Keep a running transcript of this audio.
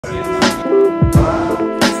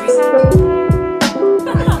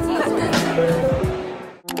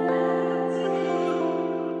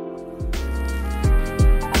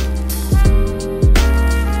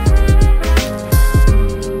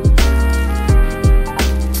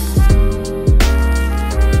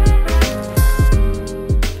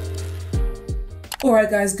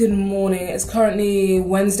guys, good morning. It's currently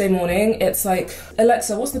Wednesday morning. It's like,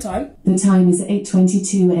 Alexa, what's the time? The time is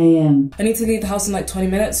 8:22 a.m. I need to leave the house in like 20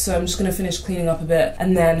 minutes, so I'm just gonna finish cleaning up a bit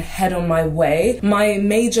and then head on my way. My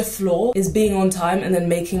major flaw is being on time and then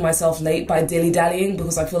making myself late by dilly-dallying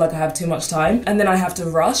because I feel like I have too much time and then I have to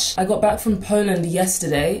rush. I got back from Poland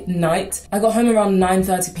yesterday night. I got home around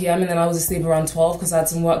 9:30 p.m. and then I was asleep around 12 because I had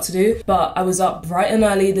some work to do. But I was up bright and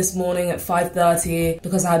early this morning at 5:30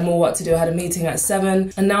 because I had more work to do. I had a meeting at 7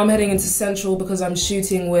 and now I'm heading into Central because I'm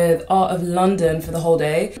shooting with Art of London for the whole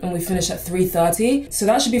day and we finish at 3:30. So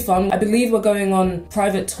that should be fun. I believe we're going on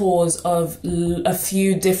private tours of a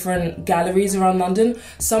few different galleries around London.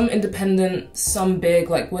 Some independent, some big,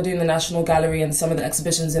 like we're doing the National Gallery and some of the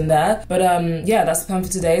exhibitions in there. But yeah, that's the plan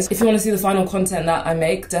for today. If you want to see the final content that I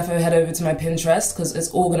make, definitely head over to my Pinterest because it's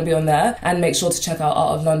all going to be on there, and make sure to check out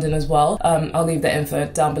Art of London as well. I'll leave the info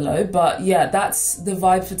down below. But yeah, that's the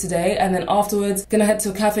vibe for today. And then afterwards, gonna head to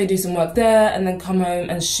a cafe, do some work there, and then come home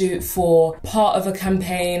and shoot for part of a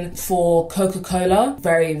campaign for Coca-Cola.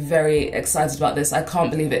 Very, very excited about this. I can't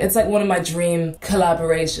believe it. It's like one of my dream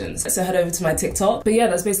collaborations. So head over to my TikTok. But yeah,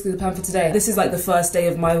 that's basically the plan for today. This is like the first day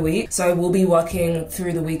of my week, so I will be working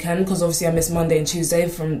through the weekend because obviously I missed Monday and Tuesday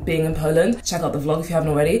from being in Poland. Check out the vlog if you haven't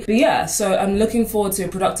already. But yeah, so I'm looking forward to a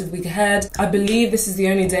productive week ahead. I believe this is the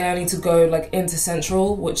only day I need to go like into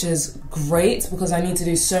Central, which is great because I need to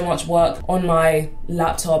do so much work on my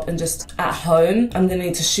laptop and just at home. I'm gonna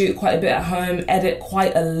need to shoot quite a bit at home, edit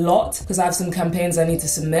quite a lot because I have some campaigns I need to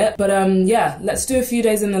submit. But yeah, let's do a few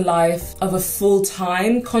days in the life of a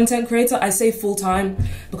full-time content creator. I say full-time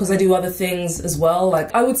because I do other things as well.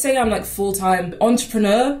 Like I would say I'm like full-time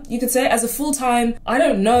entrepreneur, you could say. As a full-time, I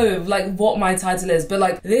don't know like what my title is, but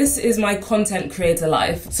like this is my content creator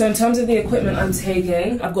life. So in terms of the equipment I'm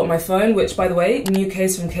taking, I've got my phone, which by the way, new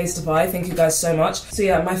case from Casetify, thank you guys so much. So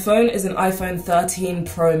yeah, my phone is an iPhone 13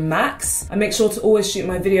 Pro Max. I make sure to always shoot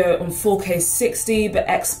my video on 4K 60 but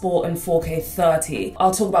export in 4K 30.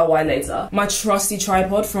 I'll talk about why later. My trusty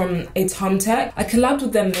tripod from Tech. I collabed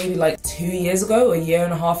with them maybe like 2 years ago or a year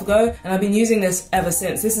and a half ago, and I've been using this ever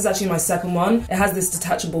since. This is actually my second one. It has this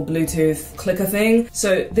detachable Bluetooth clicker thing,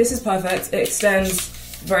 so this is perfect. It extends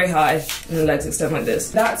very high and the legs extend like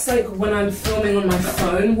this. That's like when I'm filming on my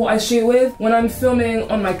phone, what I shoot with. When I'm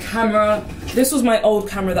filming on my camera, this was my old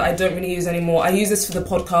camera that I don't really use anymore. I use this for the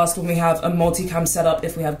podcast when we have a multicam setup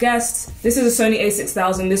if we have guests. This is a Sony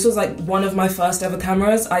a6000. This was like one of my first ever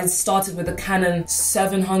cameras. I started with a Canon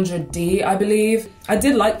 700D, I believe. I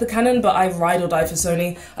did like the Canon, but I ride or die for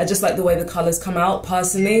Sony. I just like the way the colors come out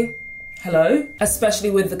personally. Hello?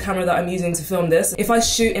 Especially with the camera that I'm using to film this. If I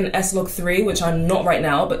shoot in S-Log3, which I'm not right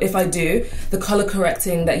now, but if I do, the color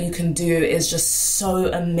correcting that you can do is just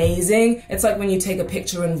so amazing. It's like when you take a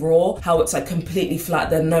picture in RAW, how it's like completely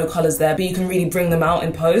flat, there are no colors there, but you can really bring them out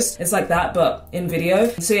in post. It's like that, but in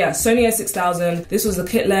video. So yeah, Sony a6000. This was the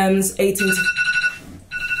kit lens, 18 to...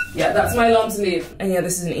 Yeah, that's my alarm to leave. And yeah,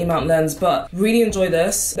 this is an E-mount lens, but really enjoy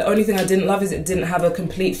this. The only thing I didn't love is it didn't have a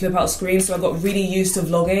complete flip out screen, so I got really used to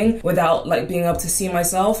vlogging without like being able to see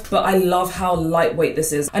myself. But I love how lightweight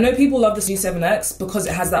this is. I know people love the U7X because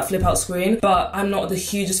it has that flip out screen, but I'm not the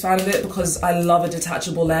hugest fan of it because I love a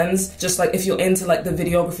detachable lens. Just like if you're into like the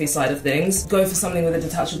videography side of things, go for something with a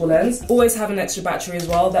detachable lens. Always have an extra battery as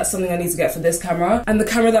well. That's something I need to get for this camera. And the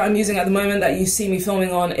camera that I'm using at the moment that you see me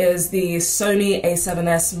filming on is the Sony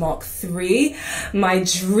a7S Mark III, my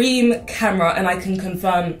dream camera, and I can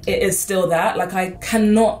confirm it is still that. Like I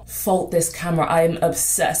cannot fault this camera. I am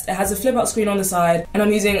obsessed. It has a flip out screen on the side and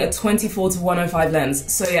I'm using a 24-105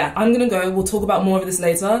 lens. So yeah, I'm gonna go. We'll talk about more of this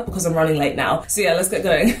later because I'm running late now. So yeah, let's get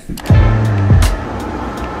going.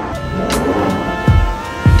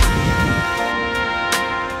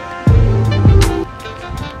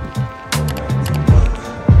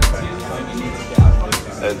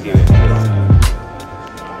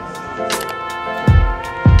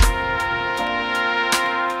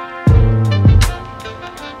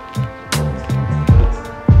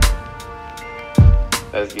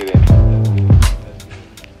 Let's get it.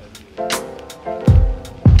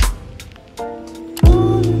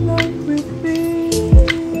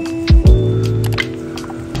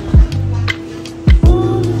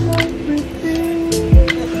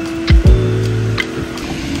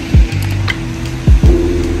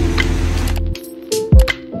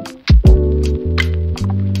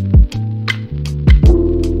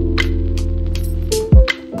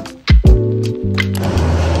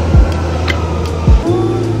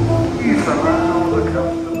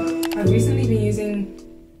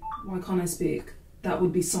 Speak, that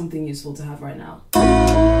would be something useful to have right now.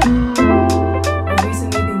 I've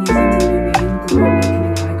recently been using Daily Mean Glow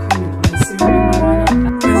Awakening Eye Cream and Eye Serum in my lineup,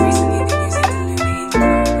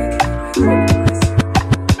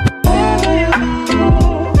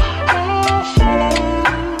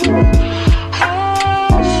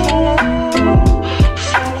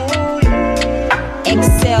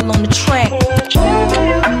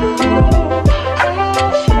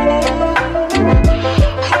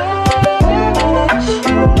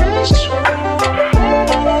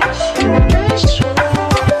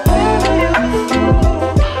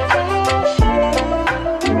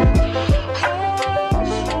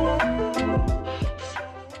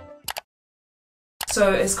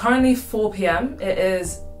 currently 4 p.m. It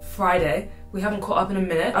is Friday. We haven't caught up in a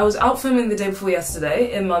minute. I was out filming the day before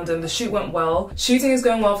yesterday in London. The shoot went well. Shooting is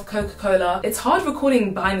going well for Coca-Cola. It's hard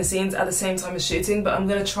recording behind the scenes at the same time as shooting, but I'm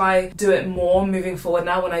gonna try do it more moving forward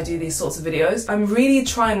now when I do these sorts of videos. I'm really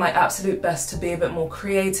trying my absolute best to be a bit more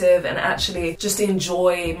creative and actually just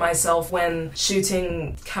enjoy myself when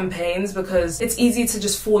shooting campaigns, because it's easy to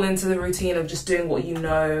just fall into the routine of just doing what you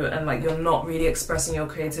know and like you're not really expressing your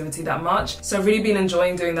creativity that much. So I've really been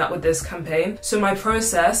enjoying doing that with this campaign. So my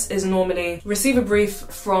process is normally receive a brief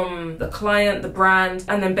from the client, the brand,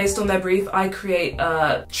 and then based on their brief, I create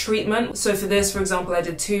a treatment. So for this, for example, I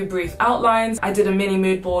did 2 brief outlines, I did a mini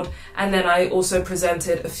mood board, and then I also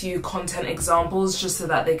presented a few content examples just so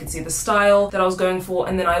that they could see the style that I was going for.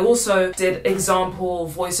 And then I also did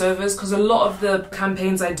example voiceovers, because a lot of the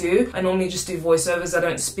campaigns I do, I normally just do voiceovers. I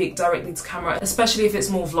don't speak directly to camera, especially if it's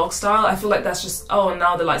more vlog style. I feel like that's just, oh,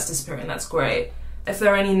 now the light's disappearing, that's great. If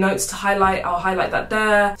there are any notes to highlight, I'll highlight that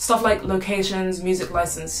there. Stuff like locations, music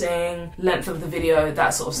licensing, length of the video,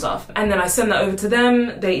 that sort of stuff. And then I send that over to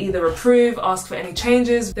them. They either approve, ask for any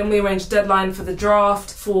changes. Then we arrange deadline for the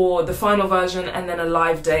draft, for the final version, and then a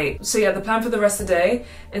live date. So yeah, the plan for the rest of the day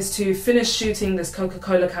is to finish shooting this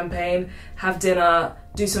Coca-Cola campaign, have dinner,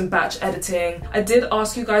 do some batch editing. I did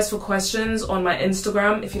ask you guys for questions on my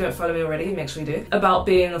Instagram. If you don't follow me already, make sure you do, about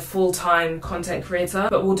being a full-time content creator,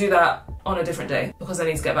 but we'll do that on a different day because I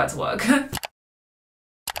need to get back to work.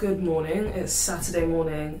 Good morning, it's Saturday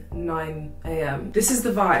morning, 9 a.m. This is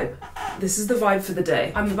the vibe. This is the vibe for the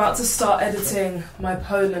day. I'm about to start editing my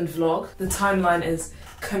Poland vlog. The timeline is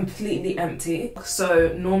completely empty.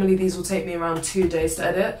 So normally these will take me around 2 days to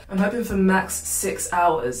edit. I'm hoping for max 6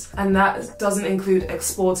 hours. And that doesn't include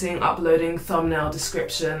exporting, uploading, thumbnail,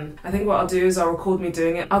 description. I think what I'll do is I'll record me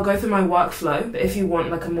doing it. I'll go through my workflow, but if you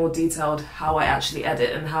want like a more detailed how I actually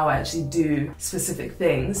edit and how I actually do specific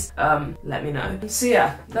things, let me know. So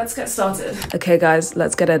yeah, let's get started. Okay guys,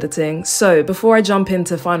 let's get editing. So before I jump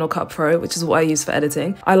into Final Cut Pro, which is what I use for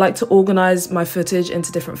editing, I like to organize my footage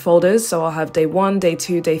into different folders. So I'll have day 1, day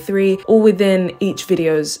 2, day 3, all within each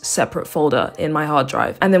video's separate folder in my hard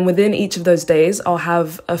drive. And then within each of those days, I'll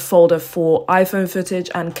have a folder for iPhone footage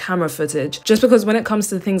and camera footage, just because when it comes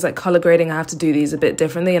to things like color grading, I have to do these a bit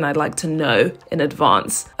differently and I'd like to know in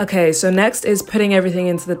advance. Okay, so next is putting everything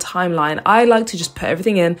into the timeline. I like to just put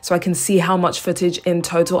everything in so I can see how much footage in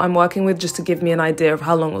total I'm working with, just to give me an idea of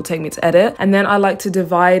how long it'll take me to edit. And then I like to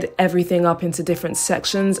divide everything up into different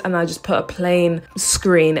sections, and I just put a plain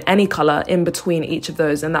screen, any color, in between each of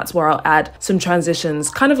those, and that's where I'll add some transitions,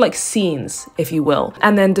 kind of like scenes, if you will.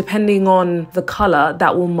 And then depending on the color,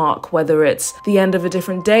 that will mark whether it's the end of a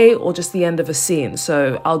different day or just the end of a scene.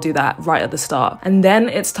 So I'll do that right at the start. And then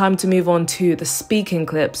it's time to move on to the speaking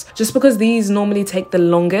clips, just because these normally take the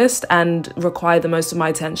longest and require the most of my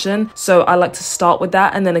attention. So I like to start with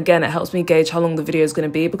that, and then again, it helps me gauge how long the video is going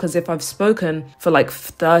to be, because if I've spoken for like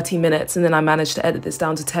 30 minutes and then I manage to edit this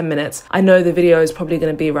down to 10 minutes, I know the video is probably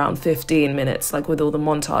going to be around 15 minutes, like with all the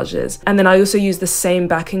montages. And then I also use the same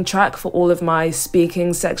backing track for all of my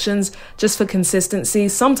speaking sections, just for consistency.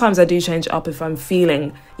 Sometimes I do change it up if I'm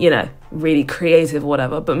feeling, you know, really creative or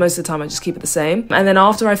whatever, but most of the time I just keep it the same. And then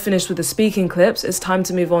after I finish with the speaking clips, it's time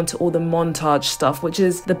to move on to all the montage stuff, which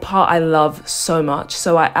is the part I love so much.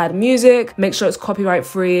 So I add music, make sure it's copyright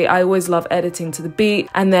free. I always love editing to the beat.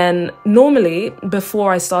 And then normally,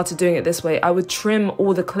 before I started doing it this way, I would trim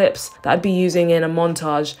all the clips that I'd be using in a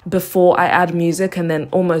montage before I add music, and then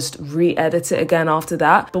almost re-edit it again after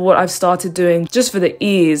that. But what I've started doing, just for the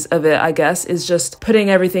ease of it, I guess, is just putting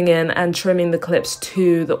everything in and trimming the clips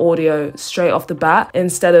to the audio straight off the bat,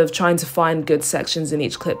 instead of trying to find good sections in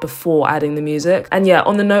each clip before adding the music. And yeah,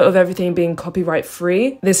 on the note of everything being copyright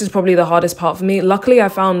free, this is probably the hardest part for me. Luckily, I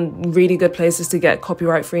found really good places to get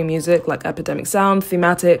copyright free music, like Epidemic Sound,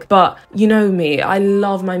 Thematic, but you know me, I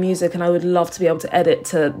love my music and I would love to be able to edit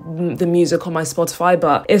to the music on my Spotify,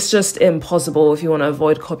 but it's just impossible if you want to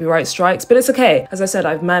avoid copyright strikes. But it's okay. As I said,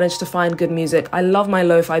 I've managed to find good music. I love my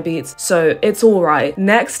lo-fi beats, so it's all right.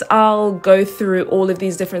 Next, I'll go through all of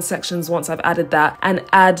these different sections once I've added that, and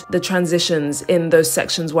add the transitions in those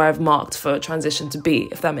sections where I've marked for transition to be,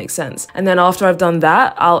 if that makes sense. And then after I've done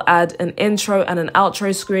that, I'll add an intro and an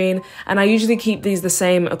outro screen, and I usually keep these the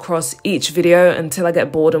same across each video until I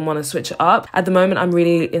get bored and want to switch it up. At the moment, I'm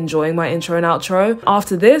really enjoying my intro and outro.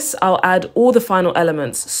 After this, I'll add all the final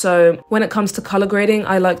elements. So when it comes to color grading,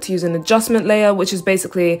 I like to use an adjustment layer, which is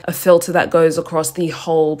basically a filter that goes across the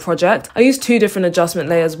whole project. I use 2 different adjustment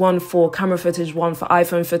layers, one for camera footage, one for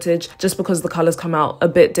iPhone footage. image just because the colors come out a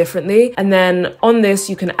bit differently. And then on this,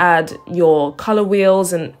 you can add your color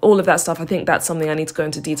wheels and all of that stuff. I think that's something I need to go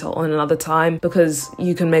into detail on another time, because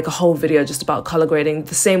you can make a whole video just about color grading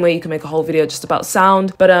the same way you can make a whole video just about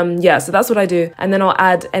sound. But yeah, so that's what I do. And then I'll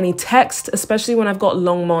add any text, especially when I've got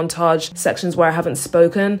long montage sections where I haven't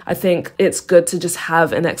spoken. I think it's good to just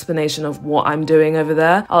have an explanation of what I'm doing over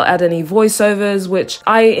there. I'll add any voiceovers, which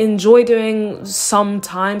I enjoy doing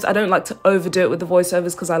sometimes. I don't like to overdo it with the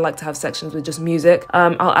voiceovers because I like to have sections with just music.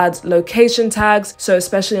 I'll add location tags. So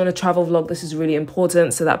especially on a travel vlog, this is really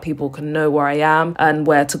important so that people can know where I am and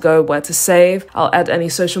where to go, where to save. I'll add any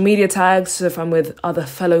social media tags. So if I'm with other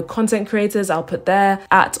fellow content creators, I'll put their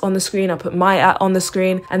 @ on the screen. I'll put my @ on the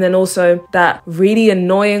screen. And then also that really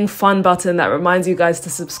annoying fun button that reminds you guys to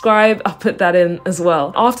subscribe, I'll put that in as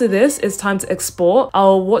well. After this, it's time to export.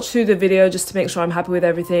 I'll watch through the video just to make sure I'm happy with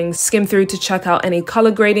everything, skim through to check out any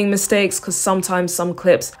color grading mistakes, because sometimes some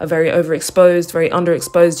clips are very overexposed, very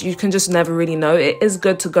underexposed. You can just never really know. It is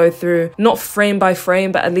good to go through, not frame by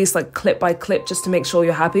frame, but at least like clip by clip, just to make sure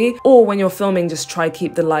you're happy. Or when you're filming, just try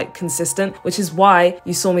keep the light consistent, which is why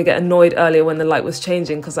you saw me get annoyed earlier when the light was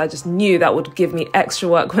changing, because I just knew that would give me extra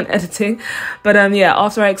work when editing. But yeah,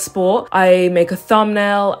 after I export, I make a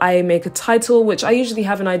thumbnail, I make a title, which I usually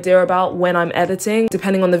have an idea about when I'm editing.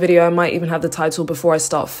 Depending on the video, I might even have the title before I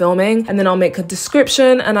start filming. And then I'll make a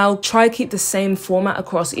description, and I'll try keep the same format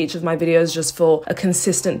across each of my videos just for a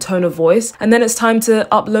consistent tone of voice. And then it's time to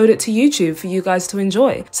upload it to YouTube for you guys to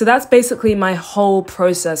enjoy. So that's basically my whole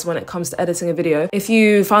process when it comes to editing a video. If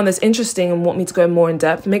you found this interesting and want me to go more in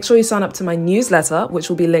depth, make sure you sign up to my newsletter, which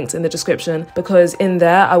will be linked in the description, because in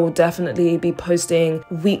there I will definitely be posting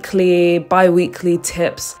weekly, bi-weekly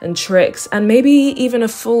tips and tricks, and maybe even a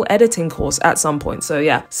full editing course at some point. So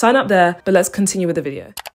yeah, sign up there, but let's continue with the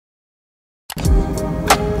video.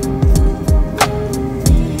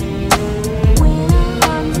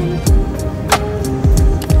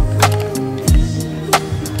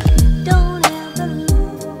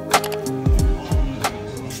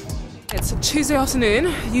 It's a Tuesday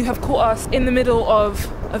afternoon. You have caught us in the middle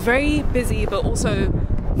of a very busy but also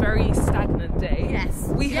very stagnant day. Yes.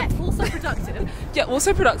 We have also productive. Yeah,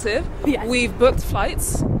 also productive. Yes. We've booked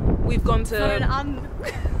flights. We've gone to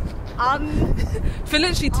for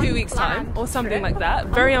literally 2 weeks time or something like that.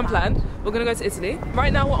 Very unplanned. We're gonna go to Italy.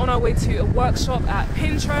 Right now we're on our way to a workshop at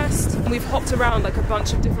Pinterest. We've hopped around like a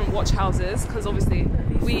bunch of different watch houses because obviously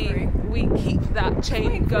we keep that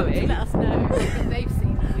chain going. Let us know if they've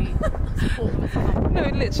seen that we support them as well. No,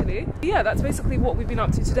 literally. Yeah, that's basically what we've been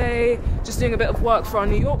up to today. Just doing a bit of work for our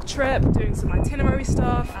New York trip, doing some itinerary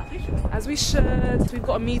stuff, as we should. We've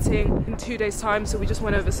got a meeting in 2 days' time, so we just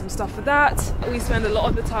went over some stuff for that. We spend a lot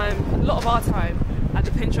of our time at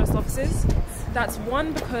the Pinterest offices. That's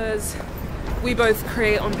one because we both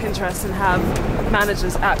create on Pinterest and have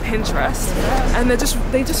managers at Pinterest, and they're just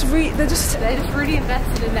really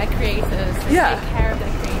invested in their creators. They take care of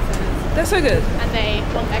their creators. They're so good, and they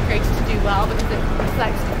want their creators to do well because it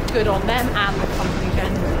reflects good on them and the company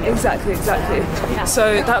generally. Exactly. Yeah.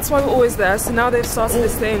 So that's why we're always there. So now they've started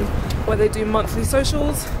this thing where they do monthly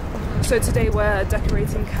socials. So today we're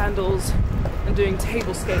decorating candles and doing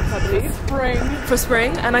tablescapes, I believe. For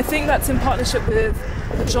spring. And I think that's in partnership with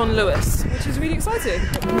John Lewis, which is really exciting.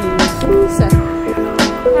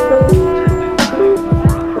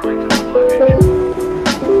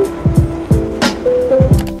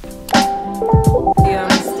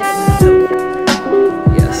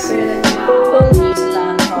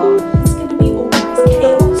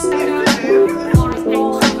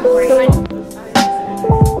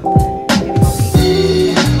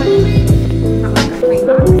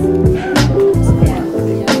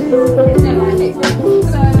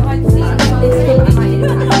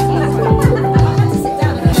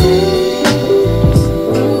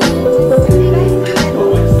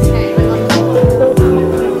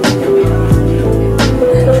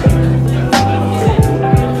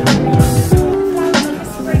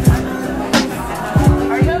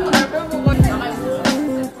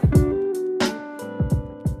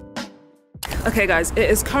 Okay guys, it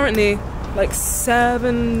is currently like just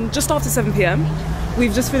after 7 p.m.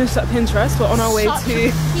 We've just finished at Pinterest. We're on our way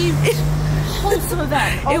to wholesome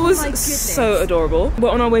event. It was so adorable. We're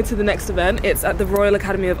on our way to the next event. It's at the Royal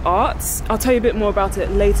Academy of Arts. I'll tell you a bit more about it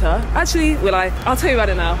later. Actually, will I? I'll tell you about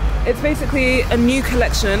it now. It's basically a new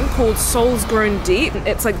collection called Souls Grown Deep.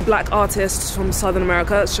 It's like black artists from Southern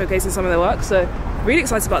America showcasing some of their work. So really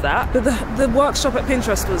excited about that. But the workshop at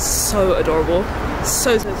Pinterest was so adorable.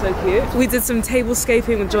 So cute. We did some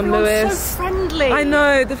tablescaping with John Lewis. So friendly. I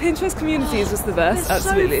know, the Pinterest community is just the best. They're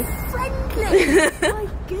absolutely. So friendly. My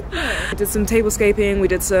goodness. We did some tablescaping, we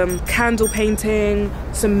did some candle painting,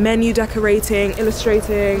 some menu decorating,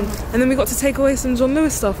 illustrating, and then we got to take away some John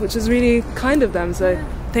Lewis stuff, which is really kind of them. So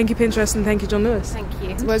thank you, Pinterest, and thank you, John Lewis. Thank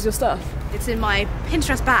you. Where's your stuff? It's in my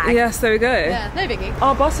Pinterest bag. Yes, there we go. Yeah, no biggie.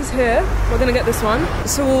 Our bus is here. We're gonna get this one.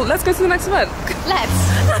 So let's go to the next event.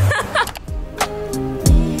 Let's.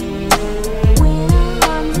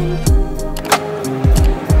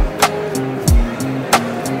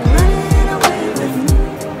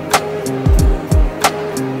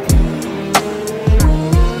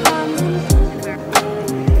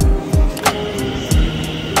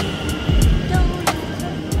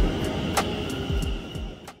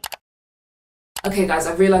 Okay guys,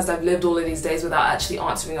 I've realised I've lived all of these days without actually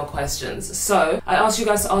answering your questions. So I asked you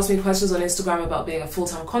guys to ask me questions on Instagram about being a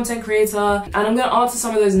full-time content creator, and I'm going to answer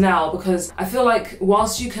some of those now because I feel like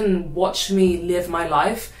whilst you can watch me live my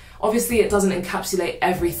life, obviously it doesn't encapsulate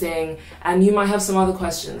everything and you might have some other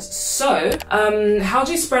questions. So, how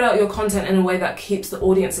do you spread out your content in a way that keeps the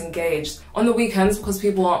audience engaged? On the weekends, because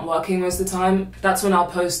people aren't working most of the time, that's when I'll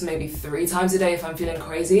post maybe 3 times a day if I'm feeling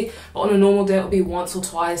crazy. But on a normal day, it'll be once or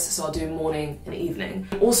twice, so I'll do morning and evening.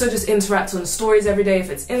 Also, just interact on stories every day if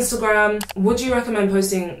it's Instagram. Would you recommend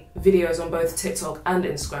posting videos on both TikTok and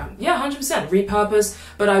Instagram? Yeah, 100%, repurpose,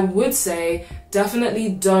 but I would say definitely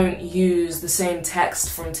don't use the same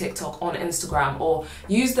text from TikTok on Instagram, or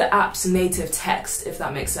use the app's native text, if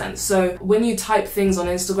that makes sense. So when you type things on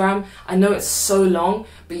Instagram, I know it's so long,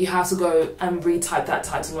 but you have to go and retype that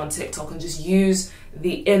title on TikTok and just use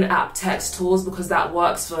the in-app text tools, because that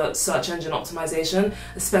works for search engine optimization,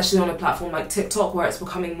 especially on a platform like TikTok where it's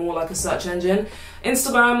becoming more like a search engine.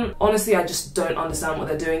 Instagram, honestly, I just don't understand what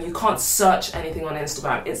they're doing. You can't search anything on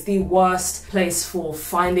Instagram. It's the worst place for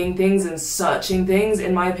finding things and searching things,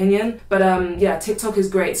 in my opinion. But yeah, TikTok is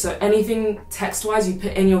great. So anything text-wise you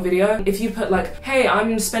put in your video, if you put like, hey,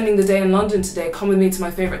 I'm spending the day in London today, come with me to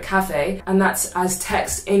my favorite cafe, and that's as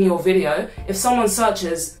text in your video, if someone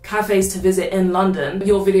searches cafes to visit in London,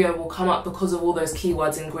 your video will come up because of all those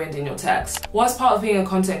keywords ingrained in your text. Whilst part of being a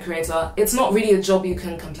content creator, it's not really a job you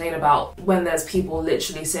can complain about when there's people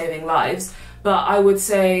literally saving lives. But I would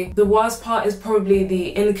say the worst part is probably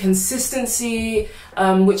the inconsistency,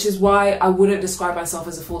 which is why I wouldn't describe myself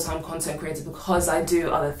as a full-time content creator, because I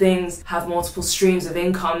do other things, have multiple streams of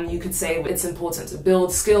income. You could say it's important to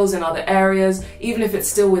build skills in other areas, even if it's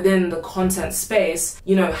still within the content space,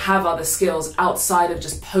 you know, have other skills outside of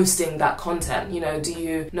just posting that content. You know, do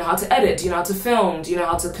you know how to edit? Do you know how to film? Do you know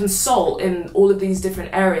how to consult in all of these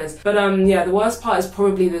different areas? But yeah, the worst part is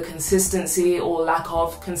probably the consistency or lack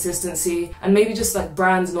of consistency, and maybe just like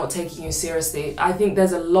brands not taking you seriously. I think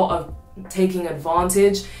there's a lot of taking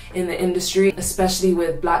advantage in the industry, especially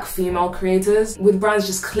with black female creators, with brands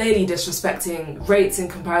just clearly disrespecting rates in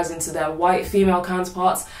comparison to their white female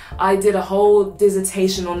counterparts. I did a whole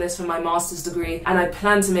dissertation on this for my master's degree, and I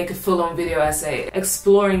plan to make a full-on video essay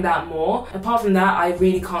exploring that more. Apart from that, I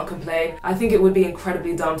really can't complain. I think it would be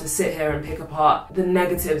incredibly dumb to sit here and pick apart the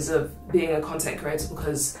negatives of being a content creator,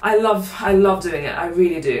 because I love doing it, I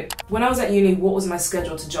really do. When I was at uni, what was my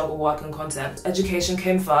schedule to juggle work and content? Education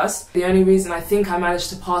came first. The only reason I think I managed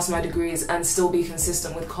to pass my degrees and still be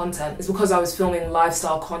consistent with content is because I was filming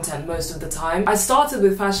lifestyle content most of the time. I started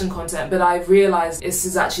with fashion content, but I realized this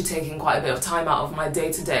is actually taking quite a bit of time out of my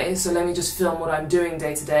day-to-day, so let me just film what I'm doing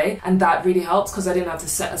day-to-day, and that really helped because I didn't have to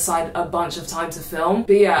set aside a bunch of time to film.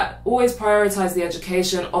 But yeah, always prioritize the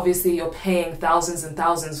education. Obviously you're paying thousands and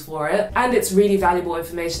thousands for it, and it's really valuable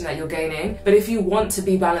information that you're gaining. But if you want to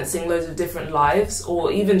be balancing loads of different lives,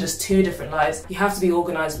 or even just 2 different lives, you have to be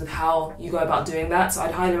organized with how you go about doing that. So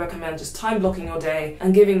I'd highly recommend just time blocking your day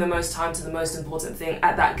and giving the most time to the most important thing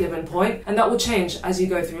at that given point, and that will change as you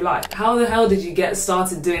go through life. How the hell did you get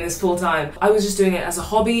started doing this full time? I was just doing it as a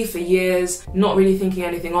hobby for years, not really thinking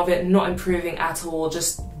anything of it, not improving at all,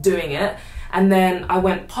 just doing it. And then I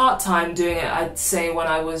went part-time doing it, I'd say when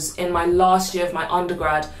I was in my last year of my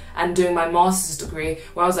undergrad and doing my master's degree,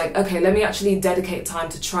 where I was like, okay, let me actually dedicate time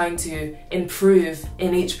to trying to improve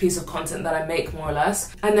in each piece of content that I make, more or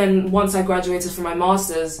less. And then once I graduated from my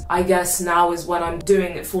master's, I guess now is when I'm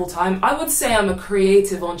doing it full-time. I would say I'm a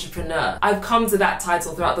creative entrepreneur. I've come to that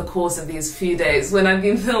title throughout the course of these few days when I've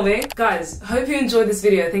been filming. Guys, hope you enjoyed this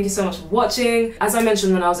video. Thank you so much for watching. As I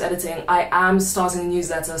mentioned when I was editing, I am starting a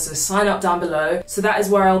newsletter, so sign up down below. So that is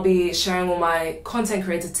where I'll be sharing all my content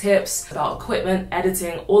creator tips about equipment,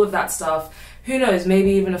 editing, all of that stuff. Who knows, maybe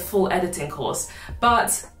even a full editing course.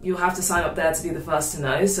 But you'll have to sign up there to be the first to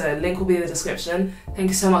know, so link will be in the description. Thank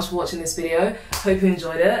you so much for watching this video. Hope you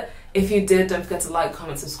enjoyed it. If you did, don't forget to like,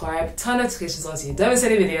 comment, subscribe, turn notifications on so you don't miss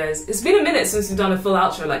any videos. It's been a minute since we've done a full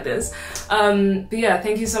outro like this. But yeah,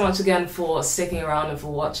 thank you so much again for sticking around and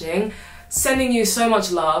for watching. Sending you so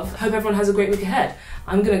much love. Hope everyone has a great week ahead.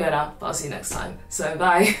 I'm gonna go now, but I'll see you next time. So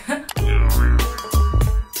bye.